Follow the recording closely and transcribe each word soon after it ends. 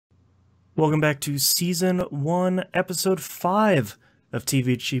Welcome back to Season 1, Episode 5 of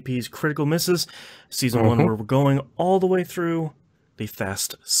TVGP's Critical Misses. Season 1 where we're going all the way through the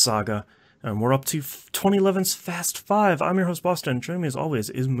Fast Saga. And we're up to 2011's Fast 5. I'm your host, Boston. Joining me as always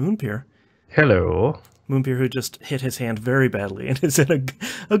is Moonpier. Hello. Moonpier, who just hit his hand very badly and is in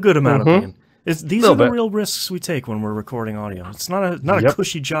a good amount of pain. These are the real risks we take when we're recording audio. It's not a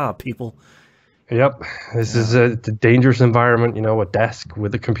cushy job, people. Yep, this is a dangerous environment, you know, a desk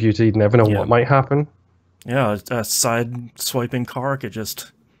with a computer, you never know what might happen. Yeah, a side-swiping car could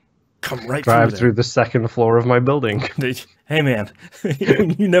just come right Drive through the second floor of my building. Hey man,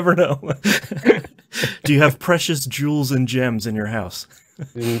 you never know. Do you have precious jewels and gems in your house?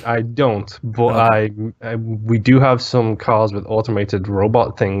 I don't, but we do have some cars with automated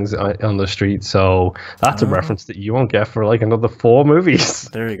robot things on the street, so that's a reference that you won't get for like another 4 movies.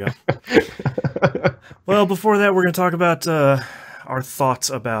 There you go. Well, before that, we're going to talk about our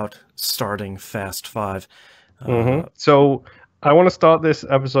thoughts about starting Fast 5. So I want to start this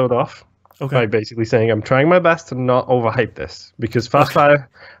episode off by basically saying I'm trying my best to not overhype this, because Fast 5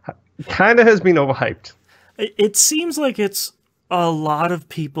 kind of has been overhyped. It seems like it's a lot of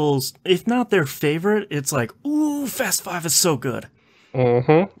people's, if not their favorite, it's like, ooh, Fast 5 is so good.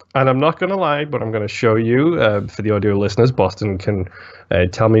 And I'm not going to lie, but I'm going to show you, for the audio listeners, Boston can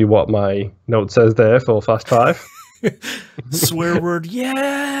tell me what my note says there for Fast 5. Swear word,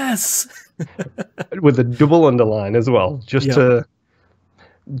 yes! With a double underline as well, just to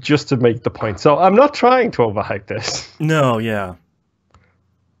make the point. So I'm not trying to overhype this. No, yeah.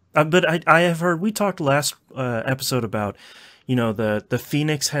 But I have heard, we talked last episode about, you know, the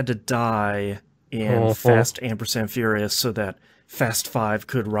Phoenix had to die in Fast & Furious so that Fast 5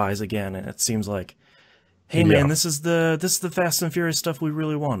 could rise again, and it seems like, hey man, this is the Fast and Furious stuff we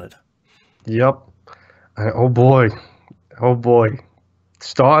really wanted. Yep. Oh boy,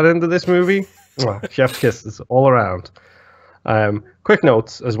 start into this movie, chef kisses all around. Quick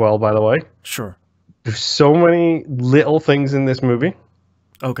notes as well, by the way. Sure. There's so many little things in this movie.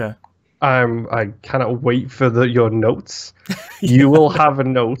 Okay. I cannot wait for your notes. You will have a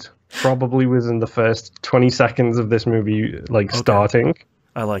note probably within the first 20 seconds of this movie, starting.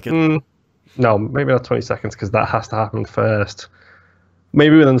 I like it. No, maybe not 20 seconds, because that has to happen first.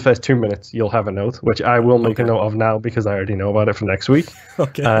 Maybe within the first 2 minutes, you'll have a note, which I will make a note of now because I already know about it for next week.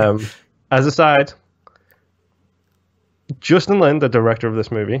 Okay. As a side, Justin Lin, the director of this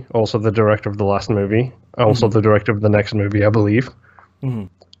movie, also the director of the last movie, also the director of the next movie, I believe.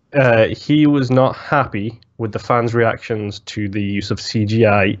 He was not happy with the fans' reactions to the use of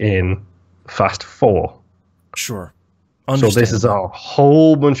CGI in Fast 4. Sure. So this is a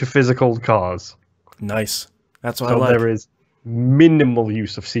whole bunch of physical cars. Nice. That's what I like. So there is minimal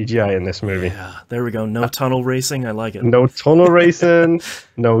use of CGI in this movie. Yeah, there we go. No tunnel racing. I like it. No tunnel racing.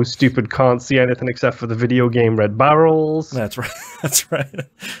 No stupid can't see anything except for the video game red barrels. That's right. That's right.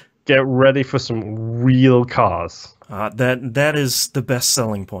 Get ready for some real cars. That is the best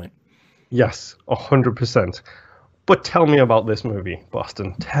selling point. Yes, 100%. But tell me about this movie,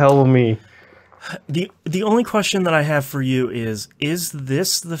 Boston. Tell me. The only question that I have for you is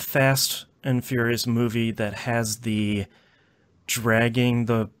this the Fast and Furious movie that has the dragging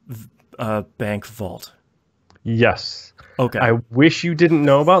the bank vault? Yes. Okay. I wish you didn't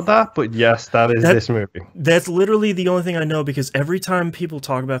know about that, but yes, that is this movie. That's literally the only thing I know, because every time people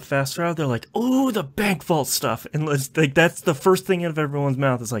talk about Fast Five, they're like, "Oh, the bank vault stuff," and that's the first thing out of everyone's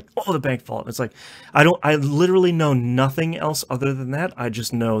mouth. It's like, "Oh, the bank vault." It's like, I literally know nothing else other than that. I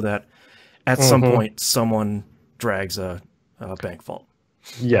just know that at some point someone drags a bank vault.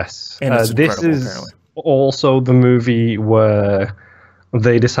 Yes, and it's this is apparently also the movie where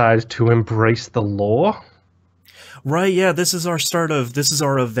they decide to embrace the law. Right, yeah, this is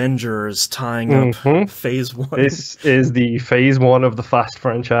our Avengers tying up Phase 1. This is the Phase 1 of the Fast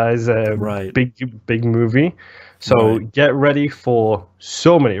franchise, right. Big movie. So get ready for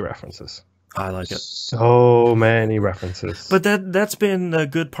so many references. I like it. So many references. But that's been a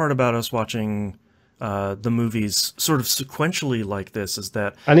good part about us watching the movies sort of sequentially like this, is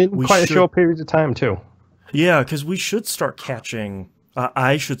that... And in quite a short period of time, too. Yeah, because we should start catching...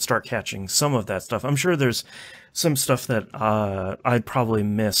 I should start catching some of that stuff. I'm sure there's some stuff that I'd probably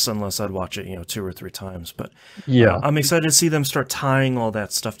miss unless I'd watch it, 2 or 3 times. But yeah, I'm excited to see them start tying all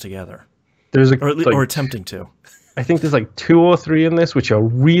that stuff together. Or attempting to. I think there's 2 or 3 in this which are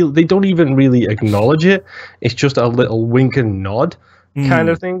real. They don't even really acknowledge it. It's just a little wink and nod kind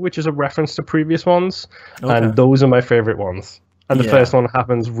of thing, which is a reference to previous ones. Okay. And those are my favorite ones. And the first one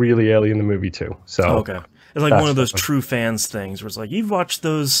happens really early in the movie too. So it's like one of those true fans things where it's like, you've watched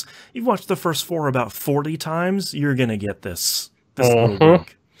the first 4 about 40 times, you're gonna get this little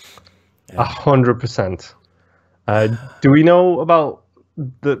wink. Yeah. 100%. Do we know about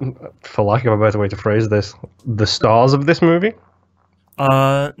for lack of a better way to phrase this, the stars of this movie?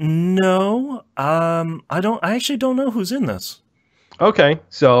 No. I actually don't know who's in this. Okay,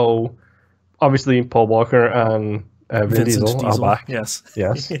 so obviously Paul Walker and Vin Vincent Diesel are back. Yes.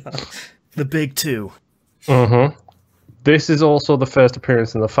 Yes. Yeah. The big two. Mm-hmm. This is also the first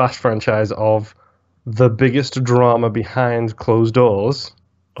appearance in the Fast franchise of the biggest drama behind closed doors.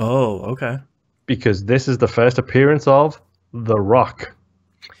 Oh, okay. Because this is the first appearance of The Rock.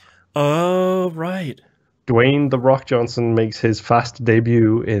 Oh, right. Dwayne The Rock Johnson makes his Fast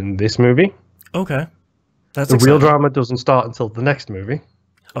debut in this movie. Okay. That's the exciting. real drama doesn't start until the next movie.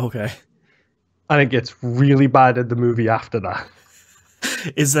 Okay. And it gets really bad in the movie after that.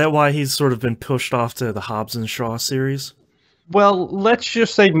 Is that why he's sort of been pushed off to the Hobbs and Shaw series? Well, let's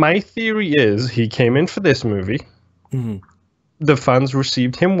just say my theory is he came in for this movie. Mm-hmm. The fans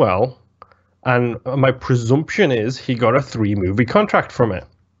received him well. And my presumption is he got a 3-movie contract from it.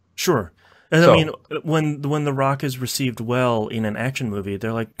 Sure. And I mean, when The Rock is received well in an action movie,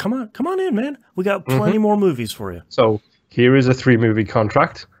 they're like, come on in, man. We got plenty more movies for you. So here is a 3-movie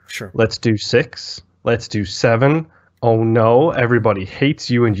contract. Sure. Let's do 6. Let's do 7. Oh no, everybody hates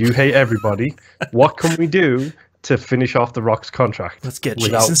you and you hate everybody. What can we do to finish off The Rock's contract? Let's get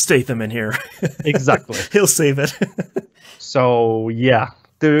Jason Statham in here. Exactly. He'll save it. So yeah,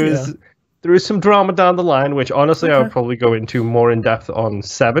 there is some drama down the line, which honestly I would probably go into more in depth on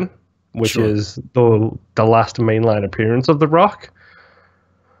 7, which is the last mainline appearance of The Rock.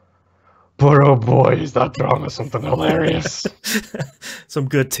 But oh boy, is that drama something hilarious. Some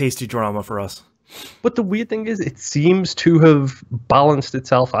good tasty drama for us. But the weird thing is, it seems to have balanced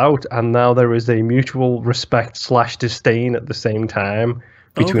itself out, and now there is a mutual respect / disdain at the same time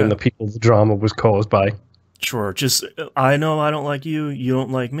between the people the drama was caused by. Sure, just, I know I don't like you, you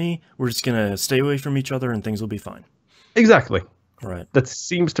don't like me, we're just gonna stay away from each other and things will be fine. Exactly. Right. That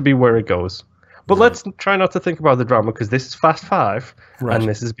seems to be where it goes. But let's try not to think about the drama, because this is Fast 5, and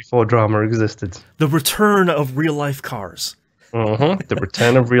this is before drama existed. The return of real-life cars. The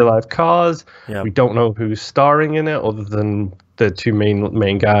return of real-life cars. Yep. We don't know who's starring in it, other than the 2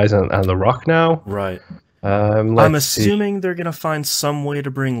 main guys and The Rock now. Right. I'm assuming they're going to find some way to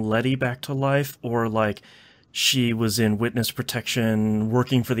bring Letty back to life, or like she was in witness protection,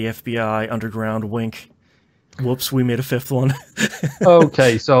 working for the FBI, underground, wink. Whoops, we made a 5th one.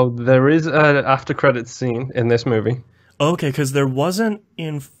 Okay, so there is an after-credits scene in this movie. Okay, because there wasn't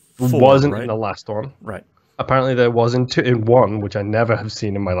in 4, wasn't right? in the last one. Right. Apparently there was in 1, which I never have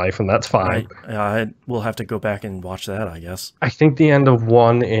seen in my life, and that's fine. I will have to go back and watch that, I guess. I think the end of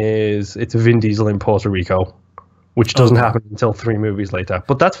 1 is it's Vin Diesel in Puerto Rico, which doesn't happen until 3 movies later.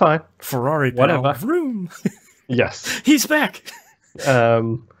 But that's fine. Ferrari, whatever. Vroom. Yes, he's back.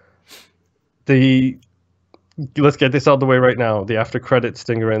 Let's get this out of the way right now. The after credit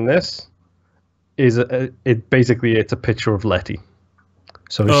stinger in this is it's a picture of Letty,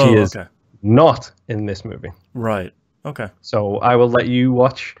 so she is not in this movie. Right. Okay. So I will let you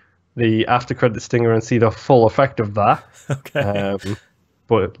watch the after credit stinger and see the full effect of that. Okay.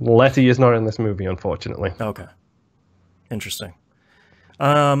 But Letty is not in this movie, unfortunately. Okay. Interesting.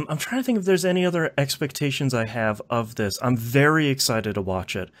 I'm trying to think if there's any other expectations I have of this. I'm very excited to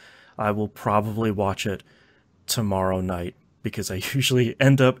watch it. I will probably watch it tomorrow night, because I usually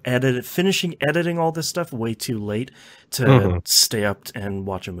end up finishing editing all this stuff way too late to stay up and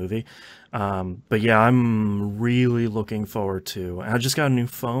watch a movie. But yeah, I'm really looking forward to. I just got a new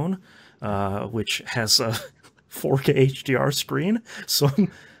phone, which has a 4K HDR screen, so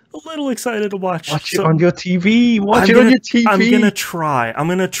I'm a little excited to watch. Watch it on your TV. Watch it on your TV. I'm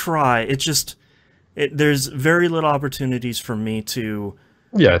gonna try. It's just there's very little opportunities for me to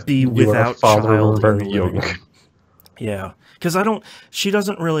be without child in the living room. Yeah, because she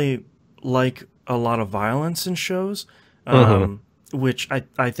doesn't really like a lot of violence in shows, which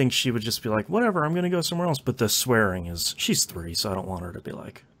I think she would just be like, whatever, I'm going to go somewhere else. But the swearing she's 3, so I don't want her to be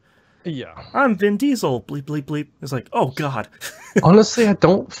like, I'm Vin Diesel, bleep, bleep, bleep. It's like, oh, God. Honestly, I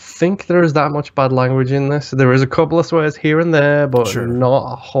don't think there is that much bad language in this. There is a couple of swears here and there, but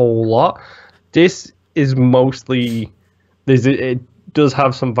not a whole lot. This is mostly, it does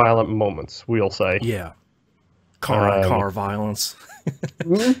have some violent moments, we'll say. Yeah. Car violence.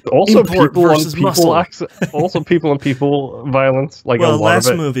 Also people on people violence. Like, well,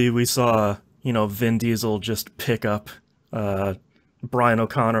 last movie we saw, Vin Diesel just pick up Brian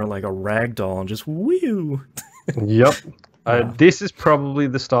O'Connor like a rag doll and just whew. Yep. This is probably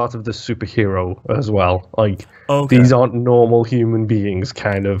the start of the superhero as well. Like, these aren't normal human beings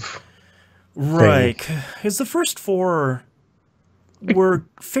kind of right. Is the first 4 were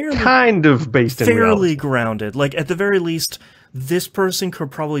fairly kind of based in reality. grounded. Like at the very least, this person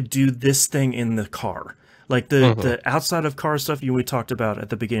could probably do this thing in the car. Like the outside of car stuff we talked about at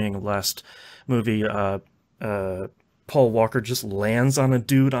the beginning of last movie. Paul Walker just lands on a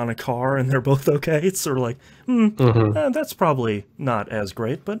dude on a car and they're both okay. It's sort of like, that's probably not as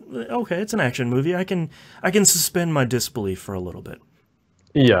great, but okay, it's an action movie. I can suspend my disbelief for a little bit.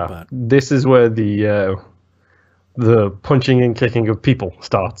 Yeah, but this is where the punching and kicking of people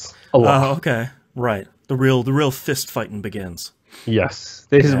starts a lot. Okay, right. The real fist fighting begins. Yes,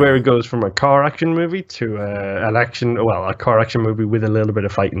 this is where it goes from a car action movie to a car action movie with a little bit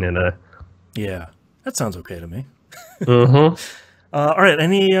of fighting in it. Yeah, that sounds okay to me. All right,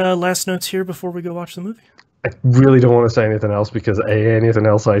 any last notes here before we go watch the movie? I really don't want to say anything else because anything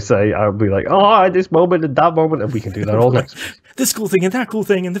else I say, I'll be like, oh, this moment and that moment, and we can do that all next week. This cool thing and that cool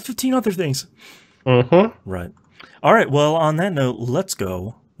thing and the 15 other things. Right. All right, well, on that note, let's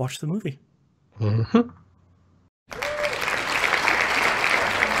go watch the movie.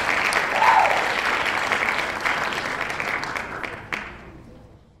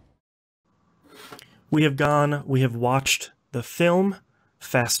 We have watched the film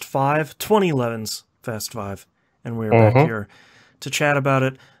Fast 5, 2011's Fast 5, and we're back here to chat about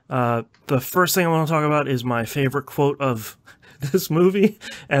it. The first thing I want to talk about is my favorite quote of this movie,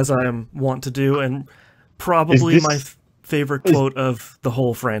 as I am wont to do, and probably my favorite quote of the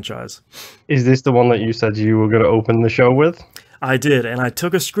whole franchise. Is this the one that you said you were going to open the show with? I did, and I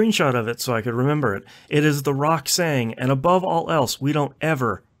took a screenshot of it so I could remember it. It is The Rock saying, and above all else, we don't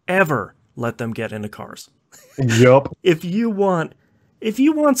ever, ever let them get into cars. Yup. If you want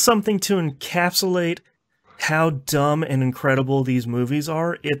something to encapsulate how dumb and incredible these movies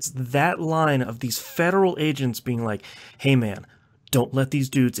are, it's that line of these federal agents being like, hey man, don't let these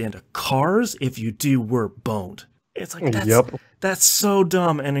dudes into cars. If you do, we're boned. It's like, that's so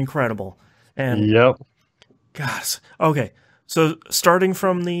dumb and incredible. And gosh. Okay. So starting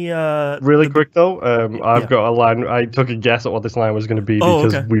from the really quick though, I've got a line. I took a guess at what this line was going to be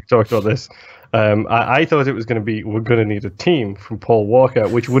because we've talked about this. I thought it was going to be, we're going to need a team from Paul Walker,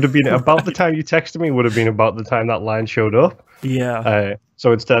 which would have been about the time you texted me, would have been about the time that line showed up. Yeah.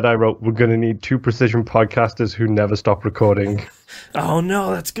 So instead I wrote, we're going to need two precision podcasters who never stop recording. Oh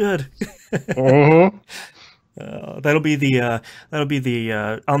no, that's good. That'll be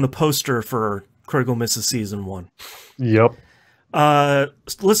the on the poster for Critical Misses Season 1. Yep.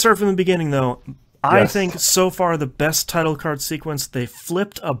 Let's start from the beginning though. I think so far the best title card sequence, they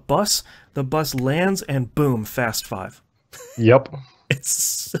flipped a bus, the bus lands, and boom, Fast 5. Yep. It's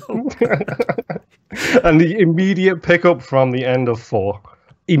so and the immediate pickup from the end of 4.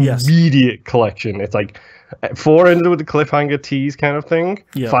 Immediate collection. It's like 4 ended with the cliffhanger tease kind of thing.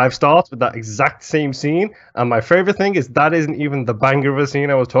 5 starts with that exact same scene. And my favorite thing is that isn't even the banger of a scene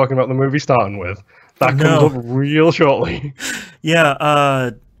I was talking about the movie starting with. That comes up real shortly.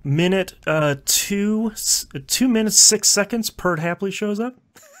 Yeah, minute 2 minutes 6 seconds. Perd Hapley shows up.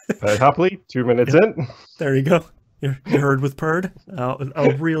 Perd Hapley, 2 minutes in. There you go. You heard with Perd.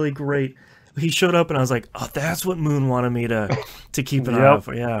 Oh, really great. He showed up and I was like, oh, that's what Moon wanted me to keep an eye out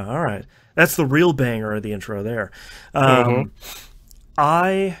for. Yeah, all right. That's the real banger of the intro there. I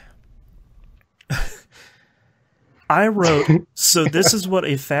wrote, so this is what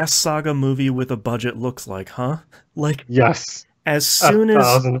a Fast Saga movie with a budget looks like, huh? Like, yes. As soon as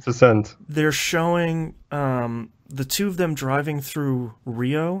 1000%. They're showing the two of them driving through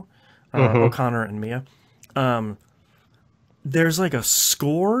Rio, O'Connor and Mia, there's like a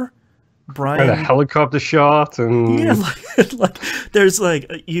score. Brian, and a helicopter shot, and like there's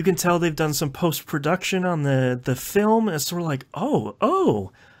like, you can tell they've done some post-production on the film. It's sort of like,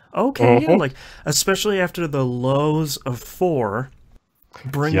 okay, yeah, like especially after the lows of 4,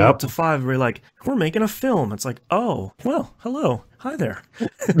 bring it up to 5. We're like, we're making a film. It's like, oh, well, hello, hi there.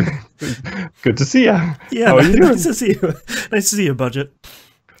 Good to see you. Yeah, how are you doing? Nice to see you. Nice to see you, Budget.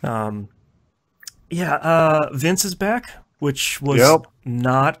 Vince is back, which was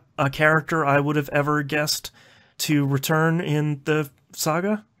not a character I would have ever guessed to return in the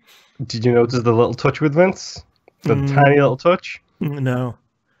saga. Did you notice the little touch with Vince? The tiny little touch? No.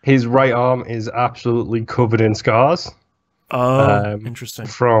 His right arm is absolutely covered in scars. Oh, interesting.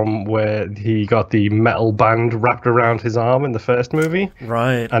 From where he got the metal band wrapped around his arm in the first movie.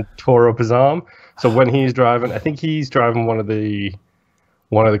 Right. And tore up his arm. So when he's driving, I think he's driving one of the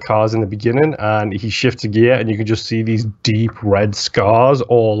cars in the beginning, and he shifts a gear, and you can just see these deep red scars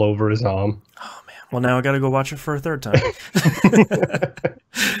all over his arm. Oh man! Well, now I got to go watch it for a third time.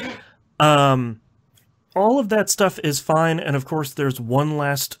 All of that stuff is fine, and of course, there's one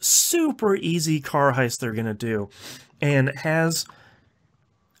last super easy car heist they're gonna do, and it has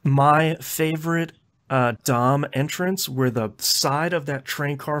My favorite Dom entrance, where the side of that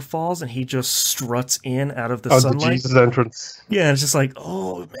train car falls and he just struts in out of the sunlight. The Jesus entrance. Yeah, it's just like,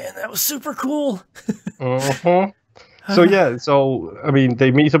 oh man, that was super cool. So yeah, so I mean,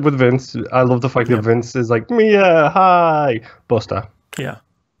 they meet up with Vince. I love the fact that Vince is like, Mia, hi, Buster. Yeah,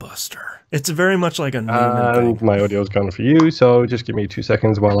 Buster. It's very much like a Newman thing. And my audio's gone for you, so just give me 2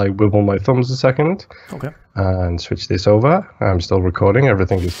 seconds while I wibble my thumbs a second. Okay. And switch this over. I'm still recording.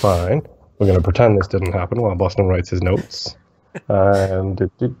 Everything is fine. We're going to pretend this didn't happen while Boston writes his notes.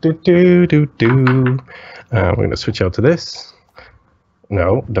 And we're going to switch out to this.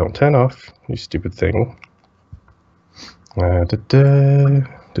 No, don't turn off, you stupid thing.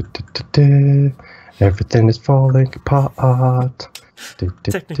 Everything is falling apart.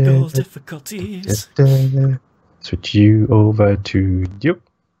 Technical difficulties. Switch you over to you.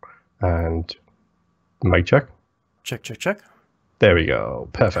 And mic check. Check, check, check. There we go.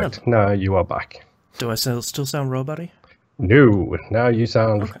 Perfect. Now you are back. Do I still sound robot-y? No. Now you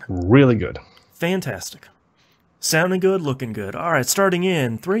sound really good. Fantastic. Sounding good, looking good. All right, starting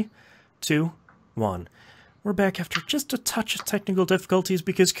in 3, 2, 1. We're back after just a touch of technical difficulties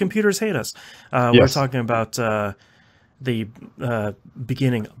because computers hate us. We're talking about the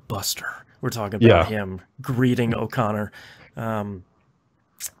beginning of Buster. We're talking about him greeting O'Connor. I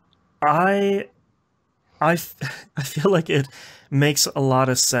feel like it makes a lot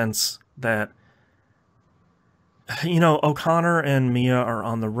of sense that, you know, O'Connor and Mia are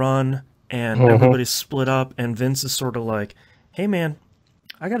on the run and everybody's split up and Vince is sort of like, hey man,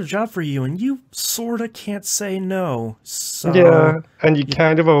 I got a job for you and you sort of can't say no. So yeah, and you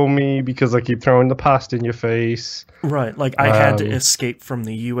kind of owe me because I keep throwing the past in your face. Right, like I had to escape from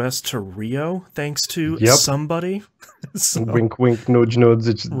the U.S. to Rio thanks to somebody. So, wink, wink, nudge, nudge.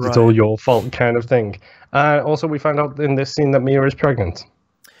 It's all your fault, kind of thing. Also, we found out in this scene that Mia is pregnant.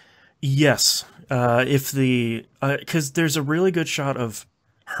 Yes, because there's a really good shot of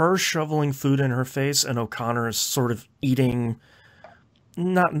her shoveling food in her face, and O'Connor is sort of eating,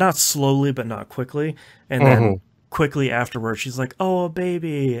 not slowly, but not quickly, and then quickly afterwards, she's like, "Oh, a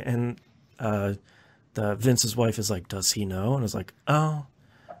baby," and the Vince's wife is like, "Does he know?" And it's like, "Oh,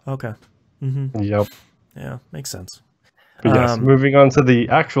 okay." Yep. Yeah, makes sense. But yes, moving on to the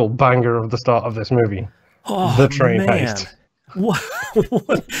actual banger of the start of this movie. Oh, the train heist.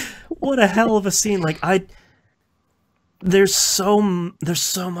 What a hell of a scene. Like there's so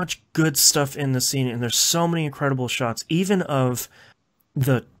much good stuff in the scene and there's so many incredible shots even of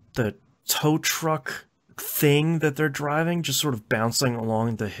the tow truck thing that they're driving just sort of bouncing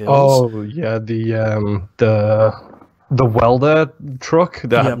along the hills. Oh, yeah, the welder truck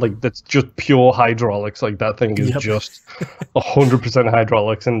that's just pure hydraulics. Like that thing is just 100%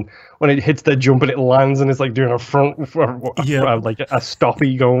 hydraulics, and when it hits the jump and it lands and it's like doing a front like a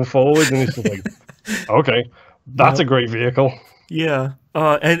stoppy going forward, and it's just like, okay, that's a great vehicle. Yeah,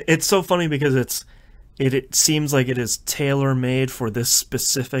 and it's so funny because it seems like it is tailor made for this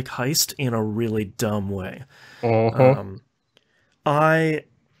specific heist in a really dumb way. I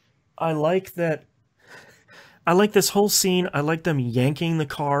like that. I like this whole scene. I like them yanking the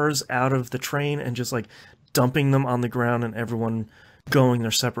cars out of the train and just like dumping them on the ground and everyone going their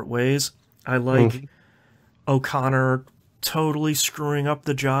separate ways. I like O'Connor totally screwing up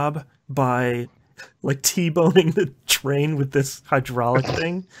the job by like T-boning the train with this hydraulic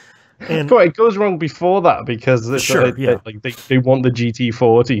thing. And it goes wrong before that because they want the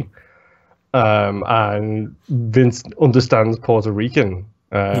GT40, and Vince understands Puerto Rican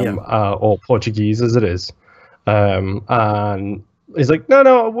or Portuguese as it is. And he's like,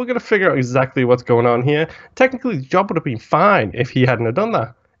 no, we're going to figure out exactly what's going on here. Technically, the job would have been fine if he hadn't have done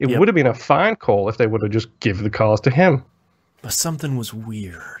that. It would have been a fine call if they would have just given the cars to him. But something was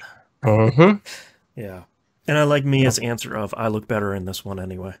weird. Yeah. And I like Mia's answer of, I look better in this one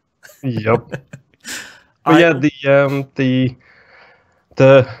anyway. Yep. But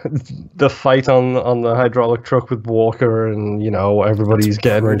the fight on the hydraulic truck with Walker and, you know, everybo's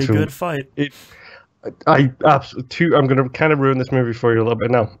getting into... Pretty good fight. I'm going to kind of ruin this movie for you a little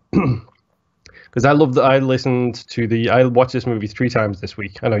bit now, because I watched this movie 3 times this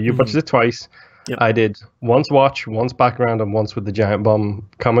week. I know you watched it twice. Yep. I did once watch, once background, and once with the giant bomb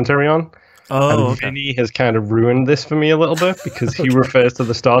commentary on. And Vinny has kind of ruined this for me a little bit because he refers to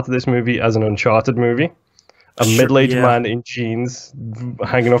the start of this movie as an Uncharted movie. A middle-aged man in jeans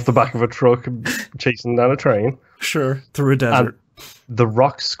hanging off the back of a truck chasing down a train. Sure, through a desert. And the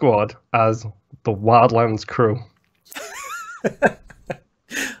Rock Squad as the Wildlands crew.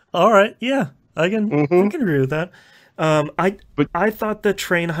 All right, yeah, I can agree with that. I thought the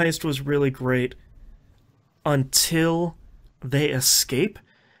train heist was really great until they escape,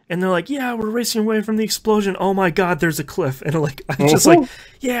 and they're like, yeah, we're racing away from the explosion. Oh my God, there's a cliff. And like, I'm just like,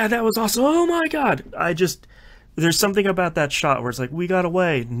 yeah, that was awesome. Oh my God. There's something about that shot where it's like, we got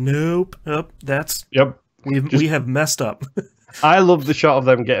away. Nope. That's, we have messed up. I love the shot of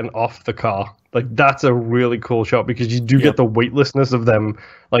them getting off the car. Like, that's a really cool shot because you do get the weightlessness of them,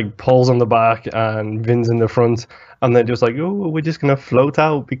 like, Paul's on the back and Vin's in the front, and they're just like, oh, we're just going to float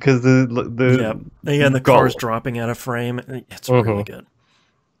out because the car's dropping out of frame. It's really good.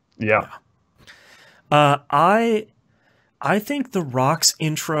 Yeah. I think The Rock's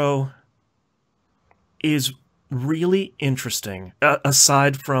intro is really interesting,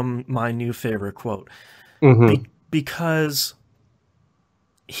 aside from my new favorite quote, because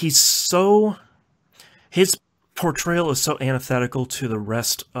his portrayal is so antithetical to the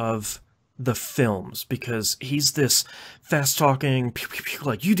rest of the films, because he's this fast talking,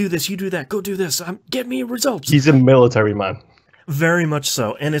 like, you do this, you do that, go do this, get me results. He's a military man. Very much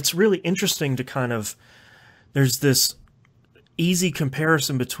so. And it's really interesting to kind of, there's this easy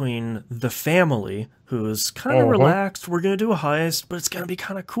comparison between the family, who is kind of relaxed, we're going to do a heist, but it's going to be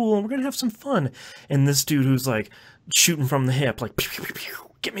kind of cool, and we're going to have some fun. And this dude who's like shooting from the hip, like, pew, pew, pew, pew,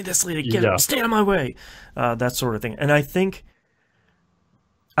 get me this lady, stay out of my way, that sort of thing. And I think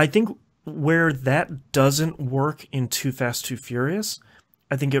where that doesn't work in Too Fast, Too Furious,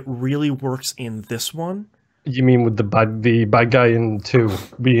 I think it really works in this one. You mean with the bad guy in 2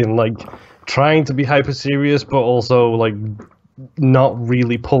 being like trying to be hyper serious, but also like not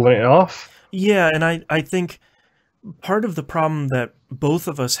really pulling it off? Yeah, and I think part of the problem that both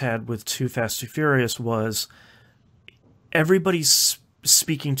of us had with Too Fast, Too Furious was everybody's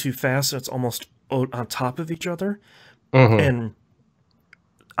speaking too fast, and it's almost on top of each other. And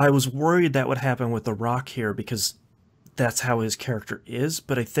I was worried that would happen with The Rock here, because that's how his character is.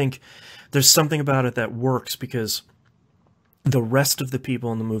 But I think there's something about it that works, because the rest of the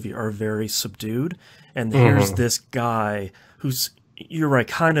people in the movie are very subdued. And here's this guy who's, you're right,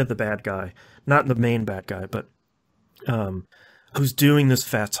 kind of the bad guy. Not the main bad guy, but who's doing this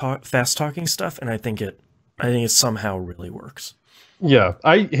fast-talking stuff. And I think it somehow really works. Yeah,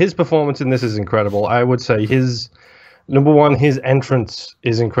 his performance in this is incredible. I would say his number one, his entrance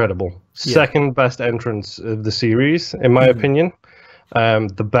is incredible. Second best entrance of the series, in my opinion.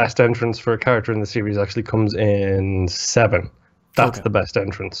 The best entrance for a character in the series actually comes in 7. That's the best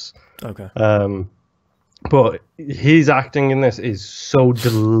entrance. Okay. But his acting in this is so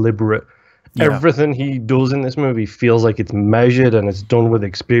deliberate. Yeah. Everything he does in this movie feels like it's measured and it's done with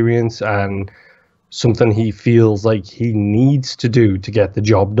experience and something he feels like he needs to do to get the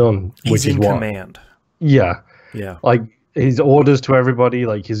job done. He's in command. Yeah. Yeah. Like, his orders to everybody,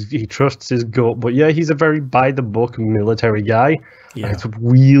 like he trusts his gut. But yeah, he's a very by-the-book military guy. Yeah. And it's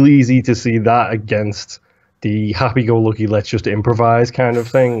really easy to see that against the happy-go-lucky, let's just improvise kind of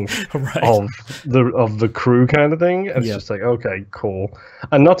thing of the crew kind of thing. And it's just like, okay, cool.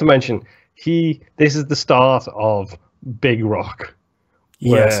 And not to mention, this is the start of Big Rock.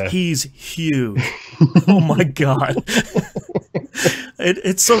 Yes, he's huge. Oh my God.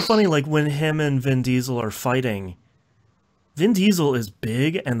 It's so funny, like when him and Vin Diesel are fighting, Vin Diesel is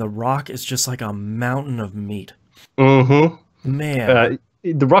big and The Rock is just like a mountain of meat. Man.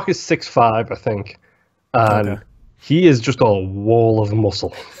 The Rock is 6'5", I think. And he is just a wall of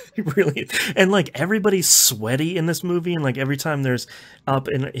muscle. Really, and like everybody's sweaty in this movie, and like every time there's up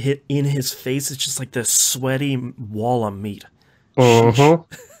and hit in his face, it's just like this sweaty wall of meat.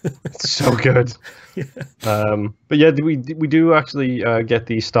 It's so good. But yeah, we do actually get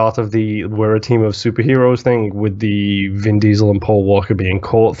the start of the we're a team of superheroes thing with the Vin Diesel and Paul Walker being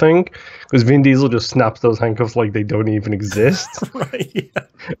caught thing, because Vin Diesel just snaps those handcuffs like they don't even exist. Right. Yeah.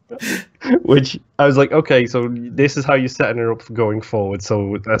 Which I was like, okay, so this is how you're setting it up for going forward.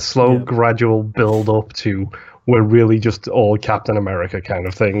 So a slow, gradual build up to we're really just all Captain America kind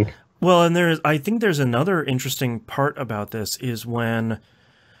of thing. Well, and I think there's another interesting part about this is when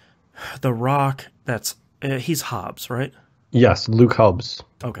The Rock, he's Hobbs, right? Yes, Luke Hobbs.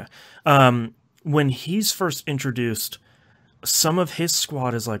 Okay. When he's first introduced, some of his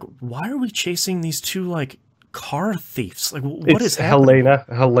squad is like, why are we chasing these two, like, car thieves? Like, what is happening?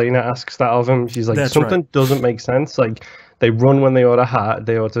 Helena asks that of him. She's like, something doesn't make sense. Like, they run when they ought to hide.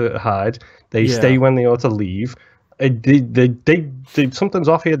 They stay when they ought to leave. Something's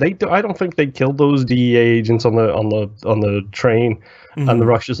off here. I don't think they killed those DEA agents on the train. And The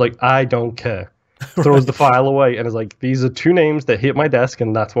Rock's just like, I don't care. Throws the file away and is like, these are 2 names that hit my desk,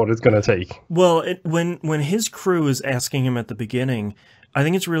 and that's what it's gonna take. Well, when his crew is asking him at the beginning, I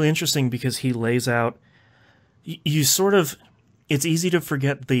think it's really interesting because he lays out. You sort of, it's easy to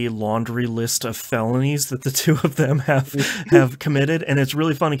forget the laundry list of felonies that the two of them have committed. And it's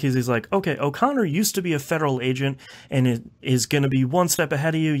really funny because he's like, okay, O'Connor used to be a federal agent and it is going to be one step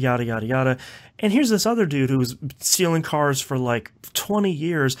ahead of you, yada, yada, yada. And here's this other dude who was stealing cars for like 20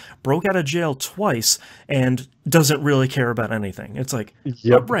 years, broke out of jail twice, and doesn't really care about anything. It's like,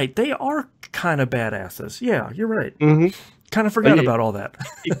 Yep. right, they are kind of badasses. Yeah, you're right. Mm-hmm. Kind of forgot about all that.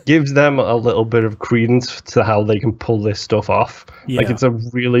 It gives them a little bit of credence to how they can pull this stuff off. Yeah. Like, it's a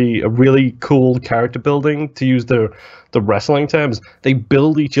really cool character building, to use the wrestling terms. They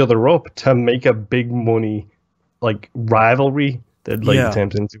build each other up to make a big money like rivalry that like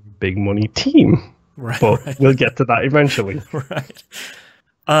turns into a big money team. Right, but we'll get to that eventually. Right.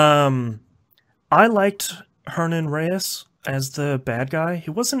 I liked Hernan Reyes as the bad guy.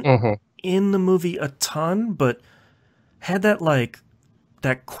 He wasn't in the movie a ton, but had that like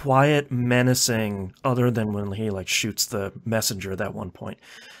that quiet menacing, other than when he like shoots the messenger at that one point.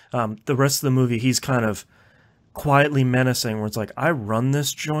 The rest of the movie, he's kind of quietly menacing, where it's like, I run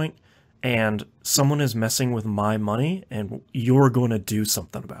this joint and someone is messing with my money and you're going to do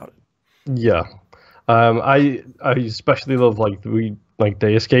something about it. Yeah. I especially love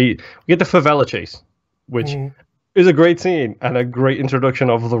they escape. We get the favela chase, which is a great scene and a great introduction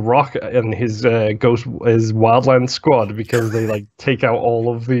of The Rock and his Wildland squad, because they like take out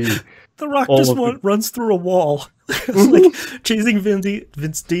all of the. The Rock just runs through a wall. It's like chasing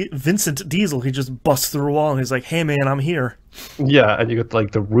Vincent Diesel. He just busts through a wall and he's like, "Hey man, I'm here." Yeah, and you got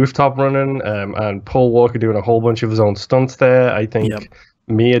like the rooftop running, and Paul Walker doing a whole bunch of his own stunts there. I think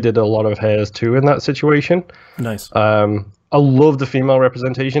Mia did a lot of hers too in that situation. Nice. I love the female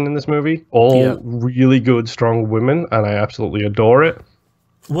representation in this movie. All really good, strong women, and I absolutely adore it.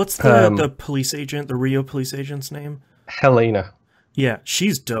 What's the police agent, the Rio police agent's name? Helena. Yeah,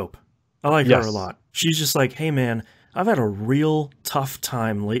 she's dope. I like her a lot. She's just like, hey man, I've had a real tough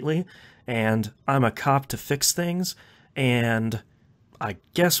time lately, and I'm a cop to fix things, and I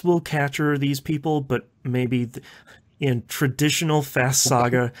guess we'll capture these people, but maybe in traditional Fast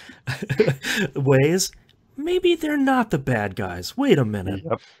Saga ways, maybe they're not the bad guys. Wait a minute.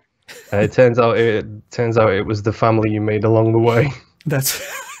 Yep. It turns out it was the family you made along the way. That's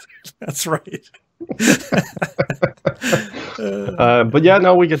right. But yeah,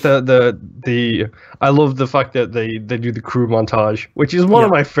 no, we get the. I love the fact that they do the crew montage, which is one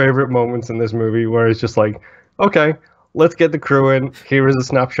of my favorite moments in this movie, where it's just like, okay, let's get the crew in. Here is a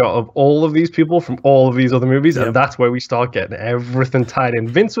snapshot of all of these people from all of these other movies, and that's where we start getting everything tied in.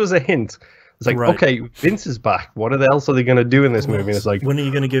 Vince was a hint. It's like, okay, Vince is back. What else are they going to do in this movie? And it's like, when are you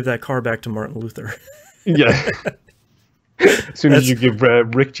going to give that car back to Martin Luther? Yeah. As soon as you give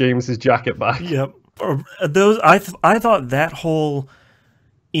Rick James his jacket back. Yep. I thought that whole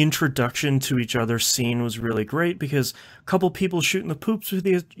introduction to each other's scene was really great, because a couple people shooting the poops with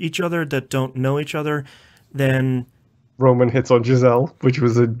each other that don't know each other, then Roman hits on Giselle, which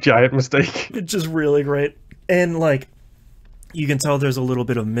was a giant mistake. It's just really great. And like, you can tell there's a little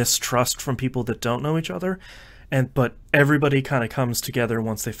bit of mistrust from people that don't know each other, but everybody kind of comes together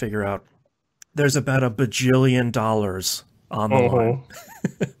once they figure out there's about $1 bajillion on the line.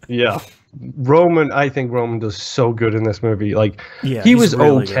 Yeah. I think Roman does so good in this movie. Like, he was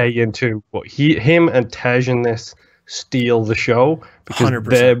really okay in 2, but him and Tej in this steal the show, because 100%.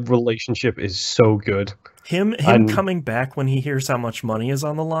 Their relationship is so good. Him coming back when he hears how much money is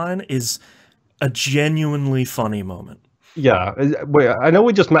on the line is a genuinely funny moment. Yeah, I know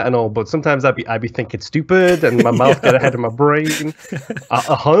we just met and all, but sometimes I'd be thinking stupid, and my mouth get ahead of my brain.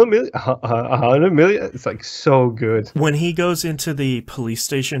 $100 million. It's like so good. When he goes into the police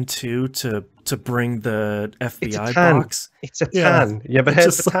station too to bring the FBI box, it's a tan. You ever heard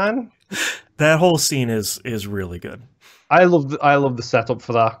of the tan? That whole scene is really good. I love the setup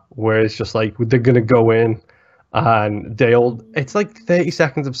for that, where it's just like they're gonna go in. And it's like 30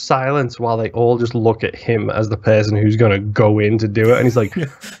 seconds of silence while they all just look at him as the person who's going to go in to do it. And he's like,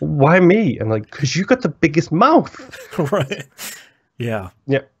 why me? And like, because you got the biggest mouth. Right. Yeah.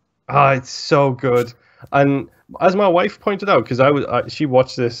 Yeah. It's so good. And as my wife pointed out, because she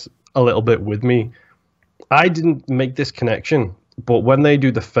watched this a little bit with me, I didn't make this connection. But when they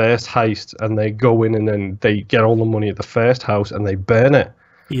do the first heist and they go in and then they get all the money at the first house and they burn it.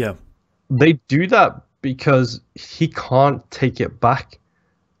 Yeah. They do that because he can't take it back.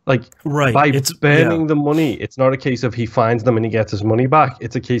 Like, by burning the money, it's not a case of he finds them and he gets his money back.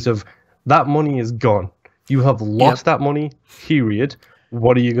 It's a case of that money is gone. You have lost that money, period.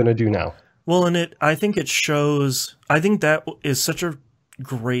 What are you going to do now? Well, and I think it shows, I think that is such a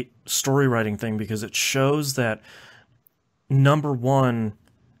great story writing thing, because it shows that, number one,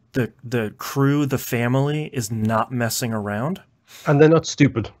 the crew, the family is not messing around. And they're not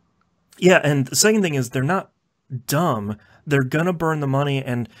stupid. Yeah, and the second thing is they're not dumb. They're gonna burn the money,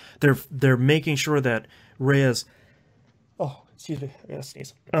 and they're making sure that Reyes, oh, excuse me, I gotta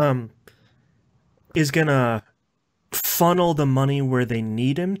sneeze, is gonna funnel the money where they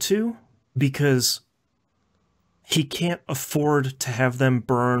need him to, because he can't afford to have them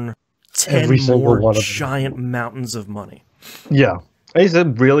burn 10 more giant mountains of money. Yeah, it's a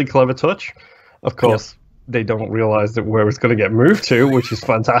really clever touch. Of course, they don't realize that where it's going to get moved to, which is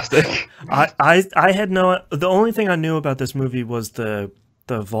fantastic. I had the only thing I knew about this movie was the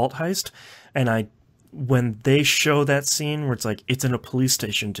vault heist, and when they show that scene where it's like it's in a police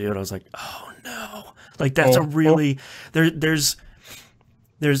station, dude, I was like, oh no, like that's a really there's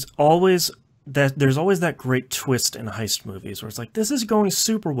always that great twist in heist movies where it's like, this is going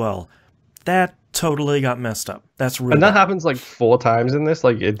super well, that totally got messed up. That's really, and that happens like 4 times in this.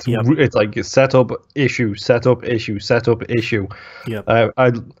 Like it's like set up issue, set up issue, set up issue. Yep.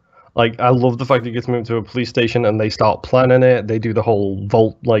 I love the fact that it gets moved to a police station and they start planning it. They do the whole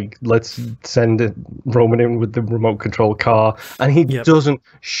vault, like, let's send Roman in with the remote control car, and he doesn't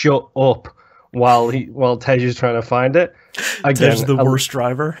shut up while Tej is trying to find it. Again, Tej's the worst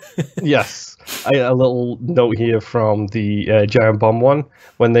driver. Yes. A little note here from the Giant Bomb one.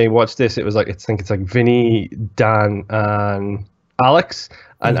 When they watched this, it was like, I think it's like Vinny, Dan, and Alex.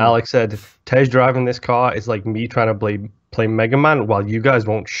 And Alex said, Tej driving this car is like me trying to play Mega Man while you guys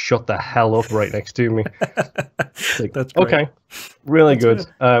won't shut the hell up right next to me. Like, that's great. Okay. Really good.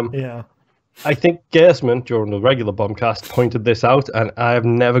 Yeah. I think Gersman, during the regular Bombcast, pointed this out, and I have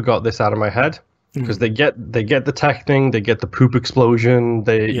never got this out of my head. Because they get the tech thing, they get the poop explosion,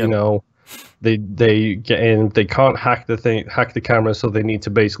 you know, they get in, they can't hack the camera, so they need to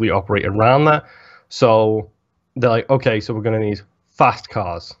basically operate around that. So they're like, okay, so we're gonna need fast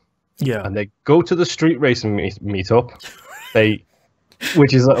cars. Yeah. And they go to the street racing meetup,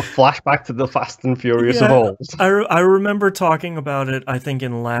 which is a flashback to the Fast and Furious of old. I remember talking about it, I think,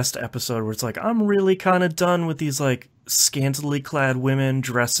 in last episode, where it's like, I'm really kind of done with these like scantily clad women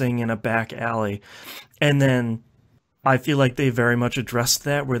dressing in a back alley. And then I feel like they very much addressed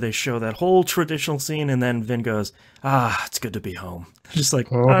that, where they show that whole traditional scene, and then Vin goes, it's good to be home. Just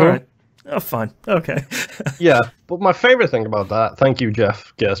like, all right, oh, fine, okay. Yeah, but my favorite thing about that, thank you,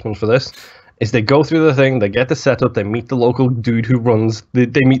 Jeff Gersman, for this, is they go through the thing, they get the setup, they meet the local dude who runs, they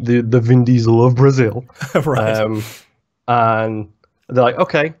meet the Vin Diesel of Brazil. Right. And they're like,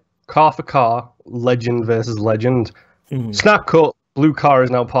 okay, car for car, legend versus legend. Snap cut, blue car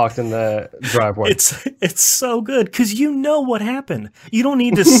is now parked in the driveway. It's so good, because you know what happened. You don't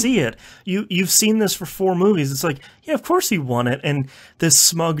need to see it. You've seen this for 4 movies. It's like, yeah, of course he won it. And this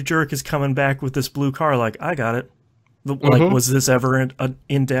smug jerk is coming back with this blue car like, I got it. Like, was this ever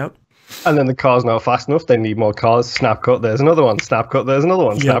in doubt? And then the car's not fast enough. They need more cars. Snap cut, there's another one. Snap cut, there's another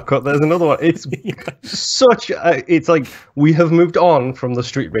one. Snap cut, there's another one. It's it's like we have moved on from the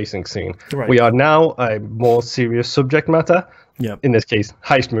street racing scene. Right. We are now a more serious subject matter. Yep. In this case,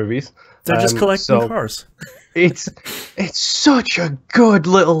 heist movies. They're just collecting cars. it's such a good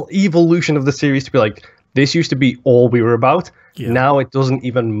little evolution of the series to be like, this used to be all we were about. Yeah. Now it doesn't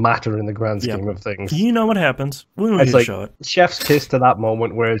even matter in the grand scheme of things. You know what happens. We don't need to show it. Chef's kiss to that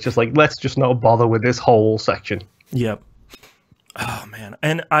moment where it's just like, let's just not bother with this whole section. Yep. Oh man.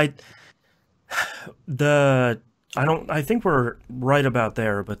 And I think we're right about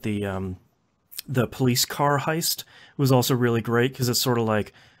there, but the police car heist was also really great, because it's sort of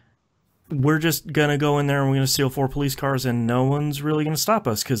like, we're just gonna go in there and we're gonna steal 4 police cars and no one's really gonna stop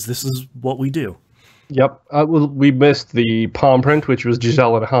us, because this is what we do. Yep. We missed the palm print, which was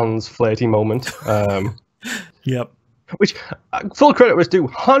Giselle and Han's flirty moment. Yep. Which, full credit was due,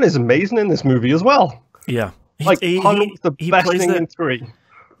 Han is amazing in this movie as well. Yeah. Han was the best thing in 3.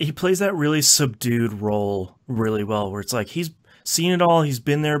 He plays that really subdued role really well, where it's like, he's seen it all, he's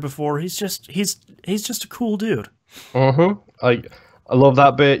been there before, he's just a cool dude. I love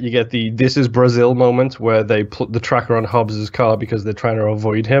that bit. You get the "This is Brazil" moment where they put the tracker on Hobbs's car because they're trying to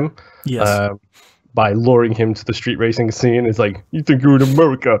avoid him. Yes. By luring him to the street racing scene. It's like, you think you're in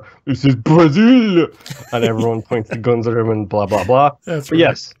America? This is Brazil, and everyone points the guns at him and blah blah blah. That's right.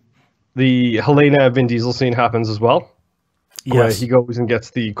 Yes, the Helena Vin Diesel scene happens as well. Yes. Where he goes and gets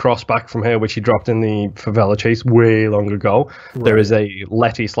the cross back from her, which he dropped in the favela chase way long ago. Right. There is a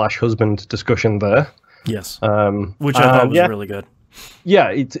Letty/husband discussion there. Yes. Which I thought was really good. Yeah,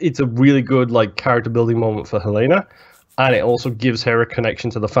 it's a really good like character building moment for Helena, and it also gives her a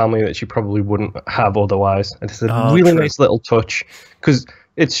connection to the family that she probably wouldn't have otherwise. And it's a really nice little touch, because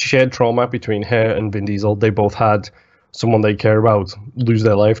it's shared trauma between her and Vin Diesel. They both had someone they care about lose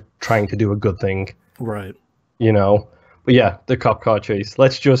their life trying to do a good thing. Right. You know, But yeah, the cop car chase.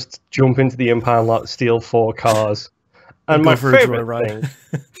 Let's just jump into the impound lot, steal 4 cars. And my favorite thing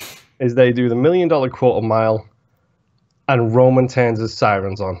is they do the $1 million quarter mile, and Roman turns his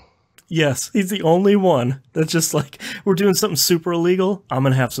sirens on. Yes, he's the only one that's just like, we're doing something super illegal. I'm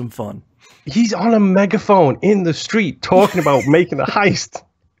going to have some fun. He's on a megaphone in the street talking about making a heist.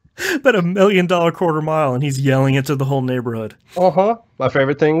 But $1 million quarter mile, and he's yelling it to the whole neighborhood. My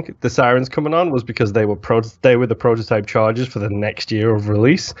favorite thing, the sirens coming on, was because they were the prototype Chargers for the next year of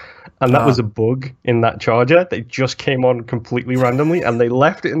release, and that was a bug in that Charger. They just came on completely randomly, and they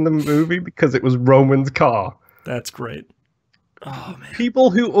left it in the movie because it was Roman's car. That's great. Oh man,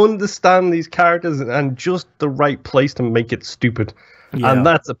 people who understand these characters and just the right place to make it stupid, and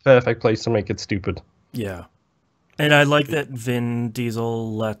that's a perfect place to make it stupid. Yeah. And I like that Vin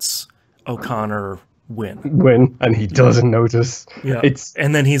Diesel lets O'Connor win, and he doesn't notice. Yeah,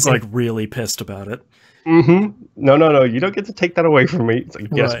 and then he's like really pissed about it. No, you don't get to take that away from me. It's like,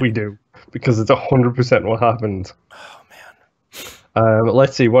 yes, we do, because it's 100% what happened. Oh man.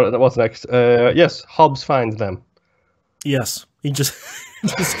 Let's see what's next. Yes, Hobbs finds them. Yes, he just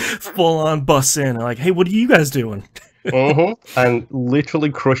full on busts in, like, hey, what are you guys doing? And literally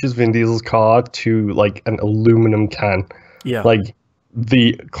crushes Vin Diesel's car to like an aluminum can. Yeah, like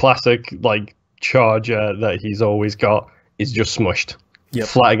the classic like Charger that he's always got is just smushed,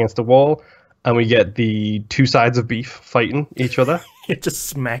 flat against the wall, and we get the 2 sides of beef fighting each other. Just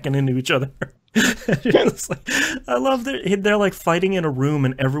smacking into each other. Like, I love that they're like fighting in a room,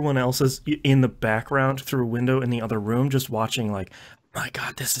 and everyone else is in the background through a window in the other room, just watching. Like, my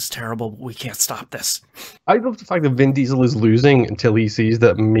God, this is terrible, but we can't stop this. I love the fact that Vin Diesel is losing until he sees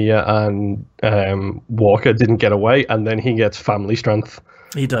that Mia and Walker didn't get away, and then he gets family strength.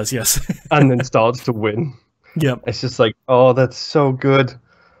 He does, yes. And then starts to win. Yep. It's just like, oh, that's so good.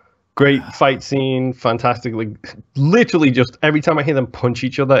 Great fight scene, fantastically. Literally, just every time I hear them punch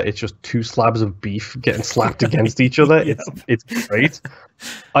each other, it's just 2 slabs of beef getting slapped against each other. It's great.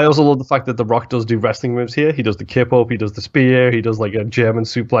 I also love the fact that The Rock does do wrestling moves here. He does the kip up, he does the spear, he does like a German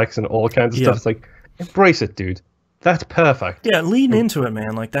suplex and all kinds of stuff. It's like, embrace it, dude. That's perfect. Yeah, lean into it,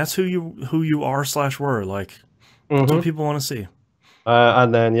 man. Like, that's who you are / were. Like, that's what people want to see.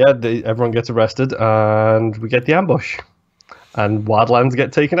 And then everyone gets arrested, and we get the ambush. And Wildlands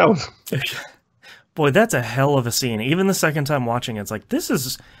get taken out. Boy, that's a hell of a scene. Even the second time watching it, it's like, this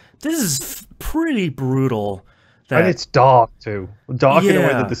is pretty brutal. And it's dark, too. Dark in a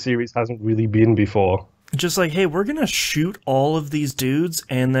way that the series hasn't really been before. Just like, hey, we're going to shoot all of these dudes,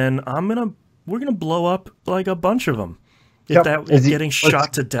 and then we're going to blow up, like, a bunch of them. If getting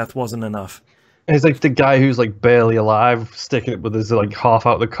shot to death wasn't enough. And it's like the guy who's, like, barely alive, sticking it with his, like, half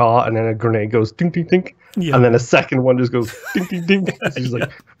out the car, and then a grenade goes, ding, ding, ding. Yeah. And then a second one just goes ding ding ding. She's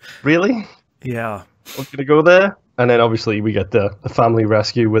like, really? Yeah. We're gonna go there? And then obviously we get the family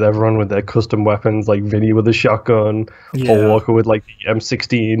rescue with everyone with their custom weapons, like Vinny with a shotgun, Paul Walker with like the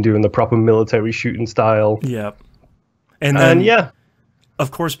M16 doing the proper military shooting style. Yep. And then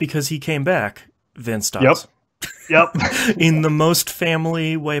of course, because he came back, Vince stops. Yep. In the most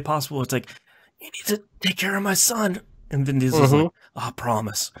family way possible. It's like, you need to take care of my son. And Vin Diesel's like, I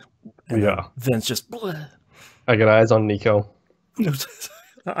promise. And Vince just, bleh. I got eyes on Nico.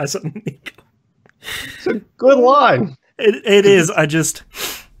 Eyes on Nico. It's a good line. It is.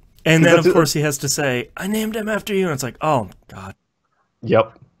 And then of course he has to say, I named him after you. And it's like, oh God.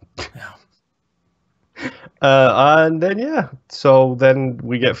 Yep. Yeah. And then so then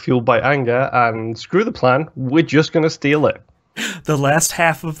we get fueled by anger and screw the plan. We're just gonna steal it. The last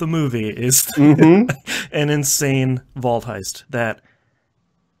half of the movie is an insane vault heist that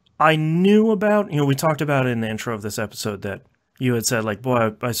I knew about. You know, we talked about it in the intro of this episode that you had said, like,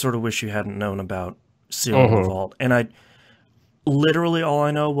 boy, I sort of wish you hadn't known about stealing the vault. And literally all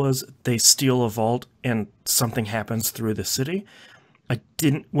I know was they steal a vault and something happens through the city.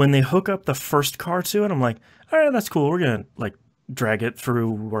 When they hook up the first car to it, I'm like, all right, that's cool. We're going to, like, drag it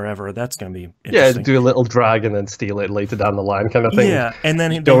through wherever. That's going to be interesting. Yeah, do a little drag and then steal it later down the line kind of thing. Yeah, and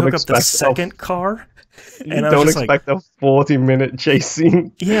then they hook up the second car. And don't expect a 40-minute chase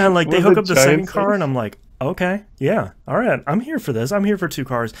scene. Yeah, like they hook up the second car, and I'm like, okay, yeah, all right, I'm here for this. I'm here for 2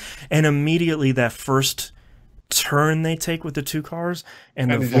 cars. And immediately that first turn they take with the 2 cars, and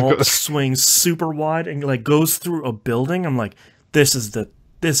the vault swings super wide and like goes through a building. I'm like, this is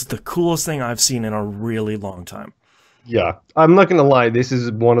the coolest thing I've seen in a really long time. Yeah, I'm not gonna lie. This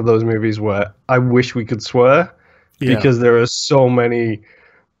is one of those movies where I wish we could swear because there are so many.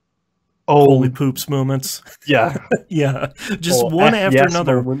 Holy poops moments. Yeah. Yeah. Just one after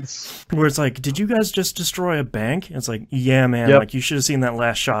another moments. Where it's like, did you guys just destroy a bank? It's like, yeah, man. Like, you should have seen that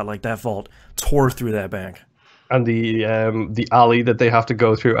last shot. Like, that vault tore through that bank. and the alley that they have to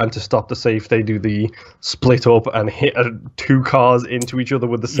go through, and to stop the safe, they do the split up and hit two cars into each other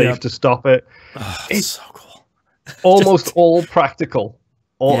with the safe to stop it. Oh, it's so cool. Almost all practical.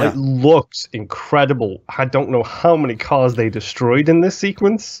 It looks incredible. I don't know how many cars they destroyed in this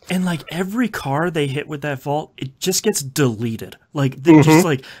sequence. And like every car they hit with that vault, it just gets deleted. Like they just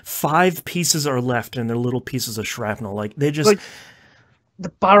like 5 pieces are left, and they're little pieces of shrapnel. Like they just. Like, the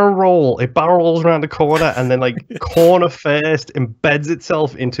barrel roll, it barrel rolls around the corner, and then like corner first embeds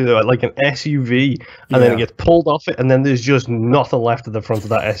itself into like an SUV, and then it gets pulled off it, and then there's just nothing left at the front of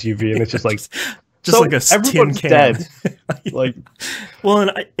that SUV, and it's just like just like a tin can. Dead. Like, well,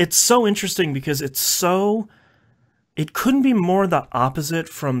 and it's so interesting because it couldn't be more the opposite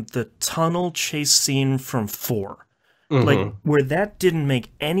from the tunnel chase scene from 4. Like where that didn't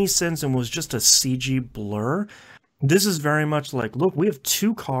make any sense and was just a CG blur. This is very much like, look, we have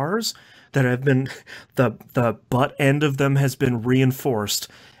 2 cars that have been, the butt end of them has been reinforced,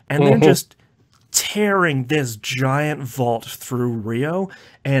 and they're just tearing this giant vault through Rio,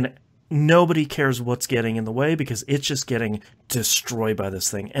 and nobody cares what's getting in the way because it's just getting destroyed by this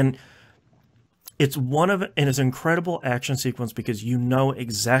thing. And it's and it's an incredible action sequence because you know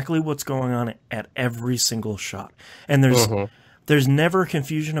exactly what's going on at every single shot. And there's never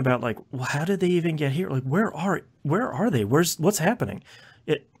confusion about like, well, how did they even get here? Like, where are they? What's happening?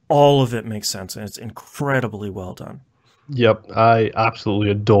 All of it makes sense, and it's incredibly well done. Yep, I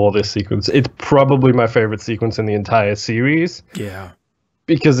absolutely adore this sequence. It's probably my favorite sequence in the entire series. Yeah.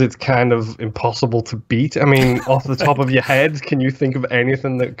 Because it's kind of impossible to beat. I mean, off the top of your head, can you think of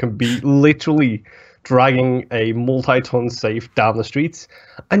anything that can beat literally dragging a multi-ton safe down the streets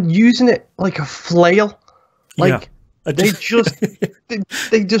and using it like a flail? Like, they just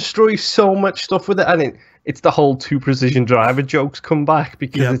they destroy so much stuff with it, and it's the whole 2 precision driver jokes come back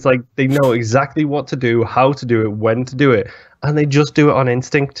because it's like they know exactly what to do, how to do it, when to do it, and they just do it on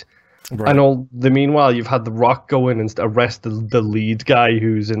instinct. Right. And meanwhile, you've had The Rock go in and arrest the lead guy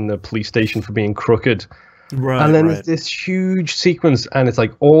who's in the police station for being crooked. Right. And then there's this huge sequence, and it's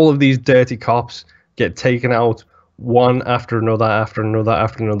like all of these dirty cops get taken out one after another, after another,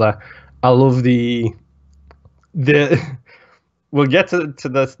 after another. I love we'll get to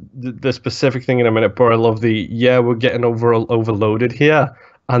the specific thing in a minute, but I love we're getting overloaded here.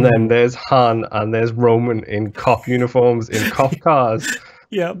 And then there's Han and there's Roman in cop uniforms, in cop cars.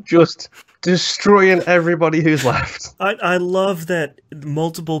 Yeah, just destroying everybody who's left. I love that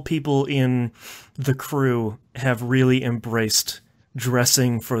multiple people in the crew have really embraced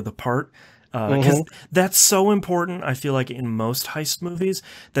dressing for the part. Because that's so important, I feel like, in most heist movies,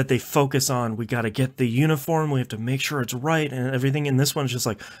 that they focus on, we got to get the uniform, we have to make sure it's right, and everything. In this one's just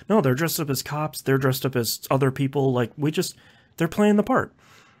like, no, they're dressed up as cops, they're dressed up as other people, like, they're playing the part.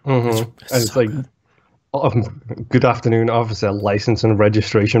 It's like, good afternoon, officer, license and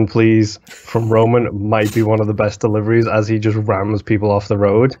registration, please, from Roman. Might be one of the best deliveries as he just rams people off the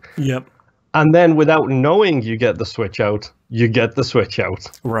road. Yep. And then without knowing you get the switch out.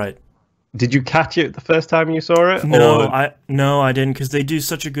 Right. Did you catch it the first time you saw it? No, I didn't, because they do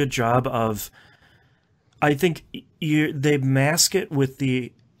such a good job of. I think they mask it with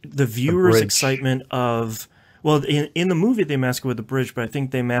the viewer's excitement of. Well, in the movie they mask it with the bridge, but I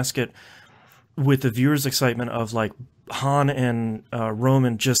think they mask it with the viewer's excitement of like Han and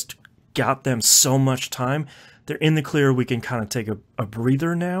Roman just got them so much time. They're in the clear. We can kind of take a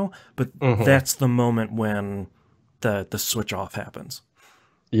breather now, but that's the moment when the switch off happens.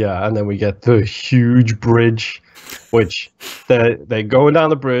 Yeah, and then we get the huge bridge, which they're going down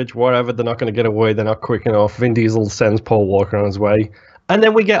the bridge, whatever, they're not going to get away, they're not quick enough. Vin Diesel sends Paul Walker on his way. And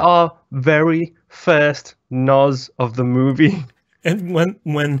then we get our very first NOS of the movie. And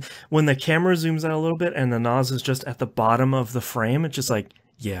when the camera zooms out a little bit and the NOS is just at the bottom of the frame, it's just like,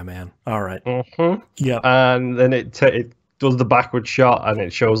 yeah, man, all right. Yeah. And then it does the backward shot, and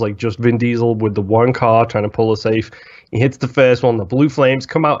it shows like just Vin Diesel with the one car trying to pull a safe. He hits the first one, the blue flames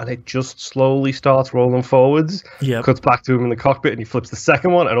come out, and it just slowly starts rolling forwards. Yeah. Cuts back to him in the cockpit, and he flips the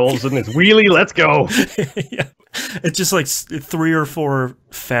second one, and all of a sudden it's wheelie, let's go. Yeah. It's just like 3 or 4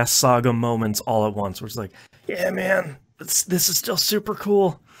 Fast Saga moments all at once, where it's like, yeah, man, this is still super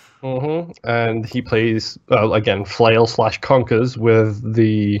cool. And he plays again flail / conquers with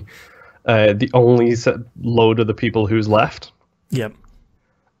the only load of the people who's left. Yep.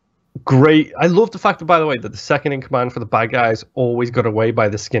 Great. I love the fact that, by the way, that the second in command for the bad guys always got away by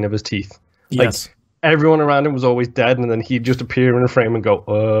the skin of his teeth. Yes. Like, everyone around him was always dead, and then he'd just appear in a frame and go,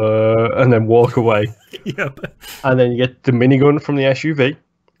 and then walk away. Yep. And then you get the minigun from the SUV.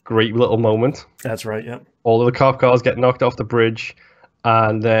 Great little moment. That's right, yep. All of the cop cars get knocked off the bridge,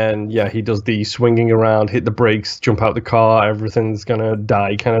 And then, yeah, he does the swinging around, hit the brakes, jump out the car, everything's gonna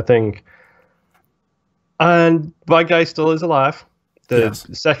die kind of thing. And bad guy still is alive. The Yes.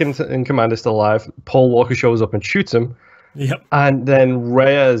 second in command is still alive. Paul Walker shows up and shoots him. Yep. And then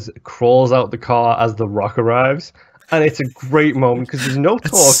Reyes crawls out the car as The Rock arrives. And it's a great moment because there's no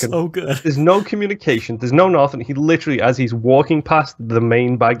talking. So good. There's no communication. There's no nothing. He literally, as he's walking past the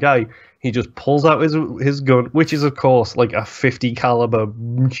main bad guy, he just pulls out his gun, which is, of course, like a 50 caliber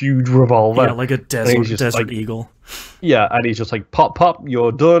huge revolver. Yeah, like a desert eagle. Yeah, and he's just like, pop, pop,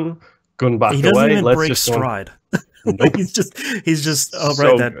 you're done. Gun back away. He doesn't even Let's break just stride. Nope. he's just oh, So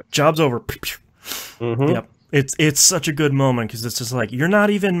right, that good. job's over. Mm-hmm. Yep. It's such a good moment because it's just like you're not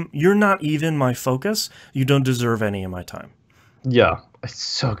even my focus. You don't deserve any of my time. Yeah, it's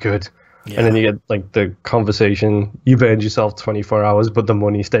so good. Yeah. And then you get like the conversation, you've earned yourself 24 hours, but the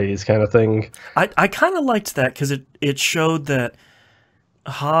money stays kind of thing. I kind of liked that because it showed that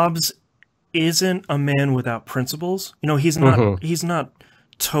Hobbs isn't a man without principles. You know, he's not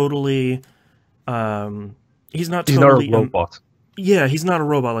totally he's not a robot. Yeah, he's not a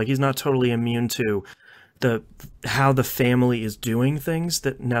robot. Like he's not totally immune to how the family is doing things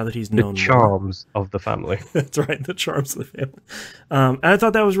that now that he's known the charms of the family. That's right, the charms of the family. And I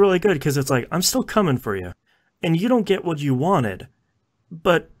thought that was really good because it's like, I'm still coming for you. And you don't get what you wanted,